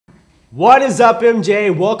What is up,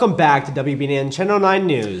 MJ? Welcome back to WBNN Channel 9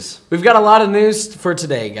 News. We've got a lot of news for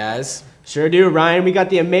today, guys. Sure do, Ryan. We got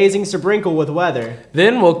the amazing Sabrinkle with weather.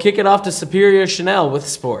 Then we'll kick it off to Superior Chanel with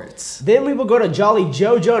sports. Then we will go to Jolly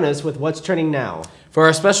Joe Jonas with what's trending now. For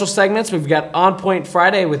our special segments, we've got On Point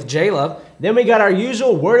Friday with Jayla. Then we got our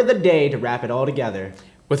usual word of the day to wrap it all together.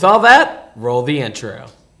 With all that, roll the intro.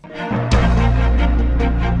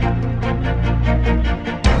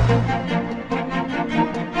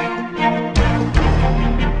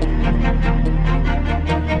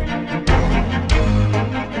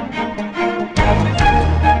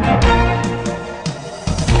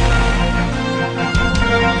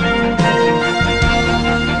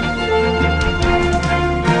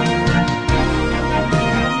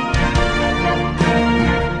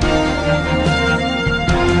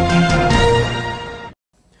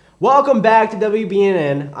 Welcome back to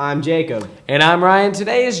WBNN. I'm Jacob. And I'm Ryan.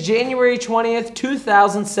 Today is January 20th,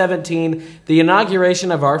 2017, the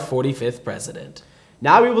inauguration of our 45th president.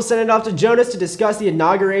 Now we will send it off to Jonas to discuss the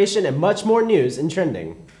inauguration and much more news and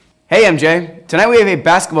trending. Hey MJ, tonight we have a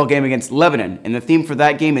basketball game against Lebanon, and the theme for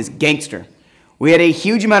that game is gangster. We had a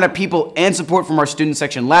huge amount of people and support from our student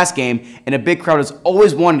section last game, and a big crowd is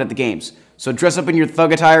always wanted at the games, so dress up in your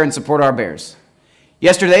thug attire and support our Bears.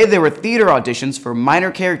 Yesterday, there were theater auditions for minor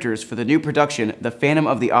characters for the new production, The Phantom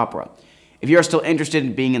of the Opera. If you are still interested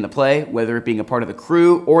in being in the play, whether it being a part of the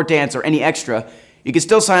crew or dance or any extra, you can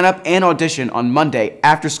still sign up and audition on Monday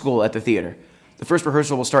after school at the theater. The first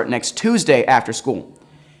rehearsal will start next Tuesday after school.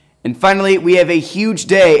 And finally, we have a huge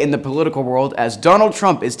day in the political world as Donald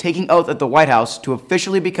Trump is taking oath at the White House to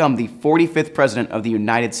officially become the 45th president of the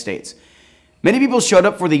United States. Many people showed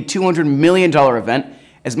up for the $200 million event.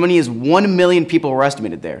 As many as 1 million people were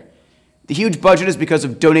estimated there. The huge budget is because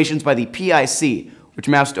of donations by the PIC, which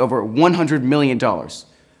amounts to over $100 million.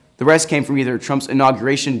 The rest came from either Trump's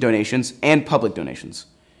inauguration donations and public donations.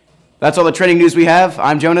 That's all the trending news we have.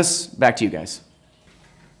 I'm Jonas. Back to you guys.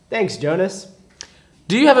 Thanks, Jonas.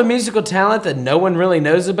 Do you have a musical talent that no one really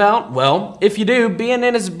knows about? Well, if you do,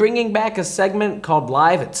 BNN is bringing back a segment called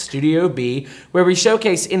Live at Studio B, where we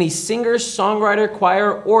showcase any singer, songwriter,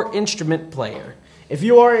 choir, or instrument player. If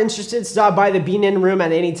you are interested, stop by the BNN room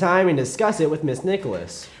at any time and discuss it with Miss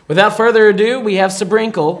Nicholas. Without further ado, we have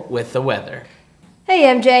Sabrinkle with the weather. Hey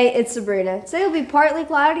MJ, it's Sabrina. Today will be partly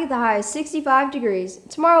cloudy, the high is 65 degrees.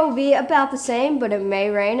 Tomorrow will be about the same, but it may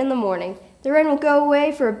rain in the morning. The rain will go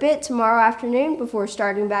away for a bit tomorrow afternoon before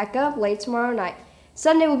starting back up late tomorrow night.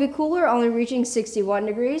 Sunday will be cooler, only reaching 61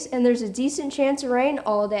 degrees, and there's a decent chance of rain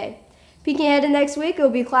all day. Peeking ahead to next week, it will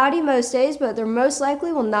be cloudy most days, but there most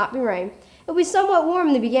likely will not be rain. It will be somewhat warm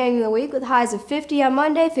in the beginning of the week with highs of 50 on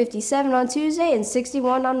Monday, 57 on Tuesday, and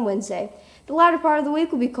 61 on Wednesday. The latter part of the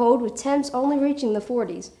week will be cold with temps only reaching the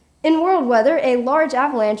 40s. In world weather, a large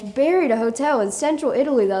avalanche buried a hotel in central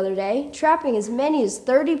Italy the other day, trapping as many as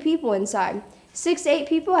 30 people inside. 6 to 8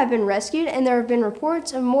 people have been rescued, and there have been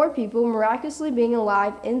reports of more people miraculously being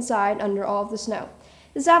alive inside under all of the snow.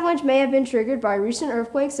 This avalanche may have been triggered by recent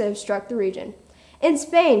earthquakes that have struck the region. In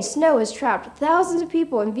Spain, snow has trapped thousands of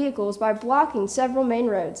people and vehicles by blocking several main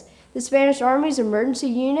roads. The Spanish Army's emergency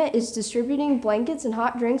unit is distributing blankets and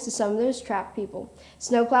hot drinks to some of those trapped people.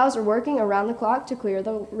 Snowplows are working around the clock to clear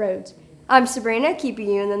the roads. I'm Sabrina, keeping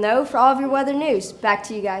you in the know for all of your weather news. Back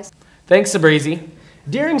to you guys. Thanks, Sabrizi.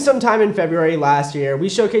 During some time in February last year, we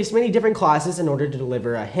showcased many different classes in order to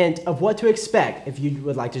deliver a hint of what to expect if you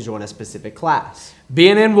would like to join a specific class.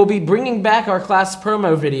 BNN will be bringing back our class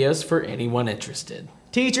promo videos for anyone interested.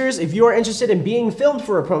 Teachers, if you are interested in being filmed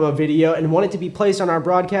for a promo video and want it to be placed on our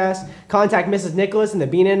broadcast, contact Mrs. Nicholas in the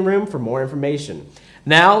BNN room for more information.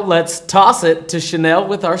 Now, let's toss it to Chanel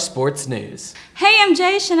with our sports news. Hey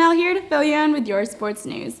MJ, Chanel here to fill you in with your sports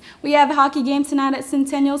news. We have a hockey game tonight at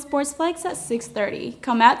Centennial Sportsplex at 6:30.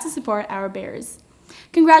 Come out to support our Bears.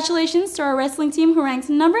 Congratulations to our wrestling team who ranked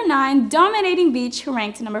number 9, dominating Beach who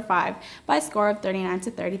ranked number 5 by a score of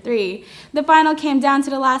 39-33. The final came down to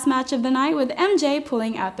the last match of the night with MJ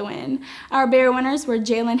pulling out the win. Our Bear winners were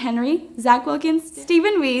Jalen Henry, Zach Wilkins,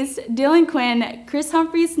 Stephen Weiss, Dylan Quinn, Chris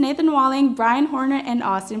Humphreys, Nathan Walling, Brian Horner, and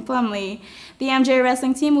Austin Plumley. The MJ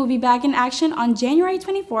wrestling team will be back in action on January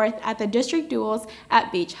 24th at the district duels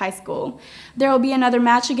at Beach High School. There will be another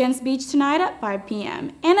match against Beach tonight at 5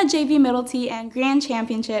 p.m. and a JV Middle T and Grand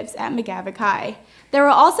Championships at McGavock High. There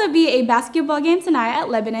will also be a basketball game tonight at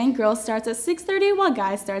Lebanon. Girls starts at 6:30 while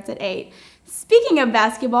guys starts at 8. Speaking of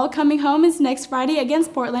basketball, coming home is next Friday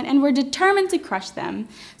against Portland, and we're determined to crush them.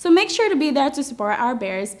 So make sure to be there to support our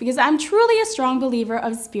Bears, because I'm truly a strong believer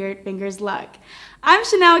of Spirit Fingers luck. I'm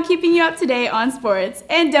Chanel, keeping you up to date on sports.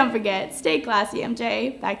 And don't forget, stay classy,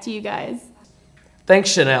 MJ. Back to you guys. Thanks,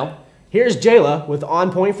 Chanel. Here's Jayla with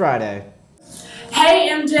On Point Friday. Hey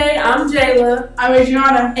MJ, I'm Jayla. I'm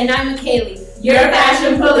Adriana. And I'm Kaylee. Your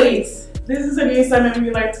fashion police. This is a new segment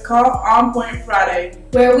we like to call On Point Friday,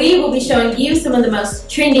 where we will be showing you some of the most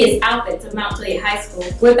trendiest outfits of Mount Juliet High School.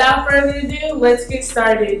 Without further ado, let's get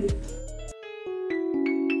started.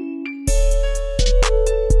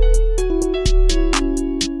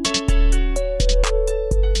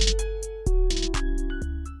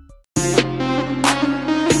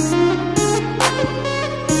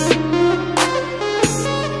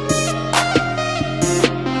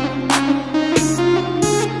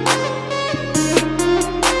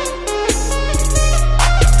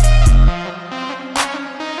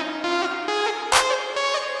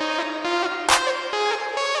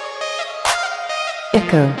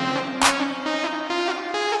 Echo.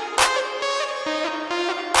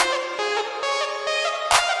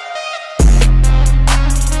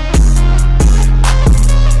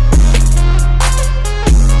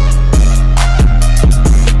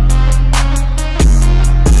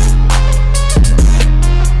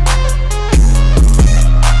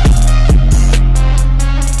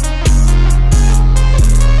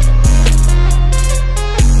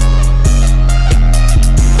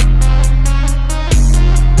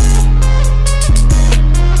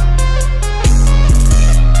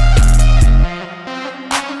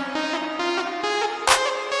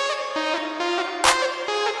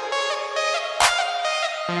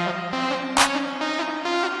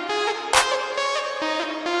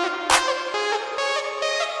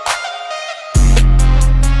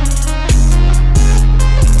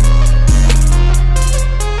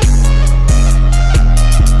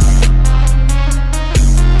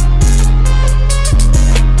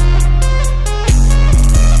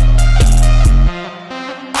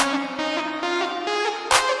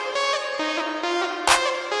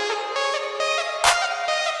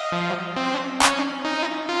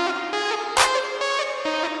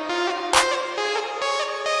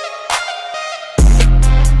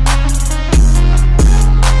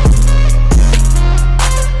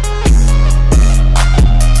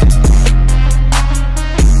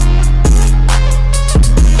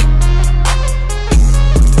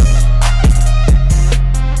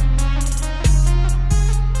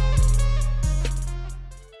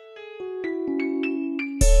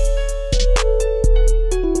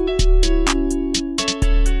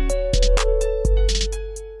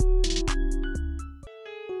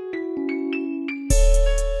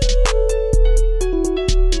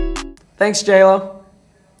 Thanks, Jayla.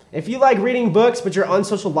 If you like reading books, but your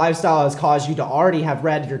unsocial lifestyle has caused you to already have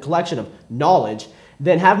read your collection of knowledge,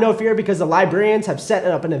 then have no fear because the librarians have set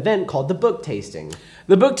up an event called the Book Tasting.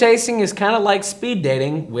 The book tasting is kind of like speed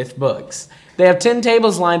dating with books. They have 10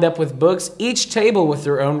 tables lined up with books, each table with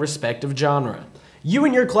their own respective genre. You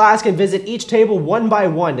and your class can visit each table one by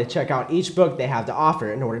one to check out each book they have to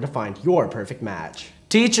offer in order to find your perfect match.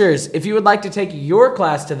 Teachers, if you would like to take your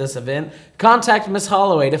class to this event, contact Ms.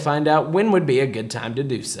 Holloway to find out when would be a good time to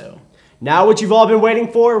do so. Now what you've all been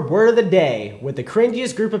waiting for, word of the day, with the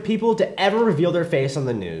cringiest group of people to ever reveal their face on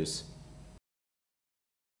the news.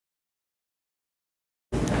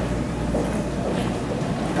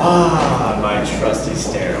 Ah, my trusty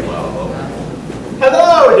stairwell.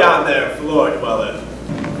 Hello down there, floor dweller.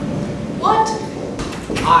 What?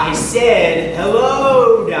 I said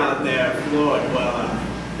hello down there, floor dweller.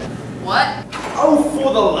 What? Oh,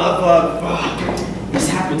 for the love of... this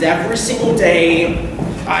happens every single day.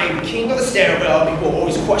 I am king of the stairwell. People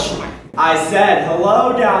always question my... I said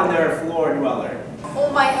hello down there, floor dweller.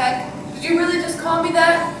 Oh my heck. Did you really just call me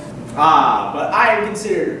that? Ah, but I am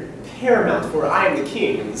considered paramount, for I am the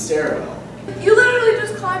king of the stairwell. You literally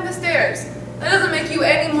just climbed the stairs. That doesn't make you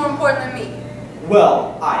any more important than me.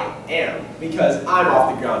 Well, I am, because I'm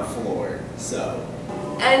off the ground floor, so...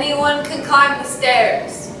 Anyone can climb the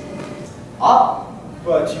stairs. Ah,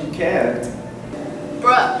 but you can't.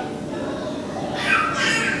 Bruh.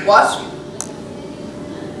 Watch me.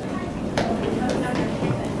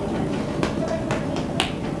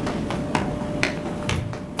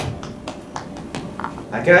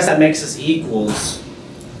 I guess that makes us equals.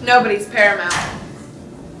 Nobody's paramount.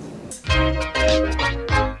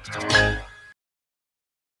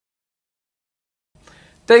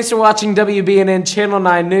 Thanks for watching WBNN Channel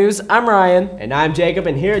 9 News. I'm Ryan. And I'm Jacob,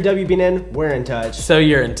 and here at WBNN, we're in touch. So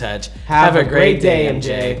you're in touch. Have a great day,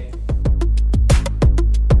 MJ.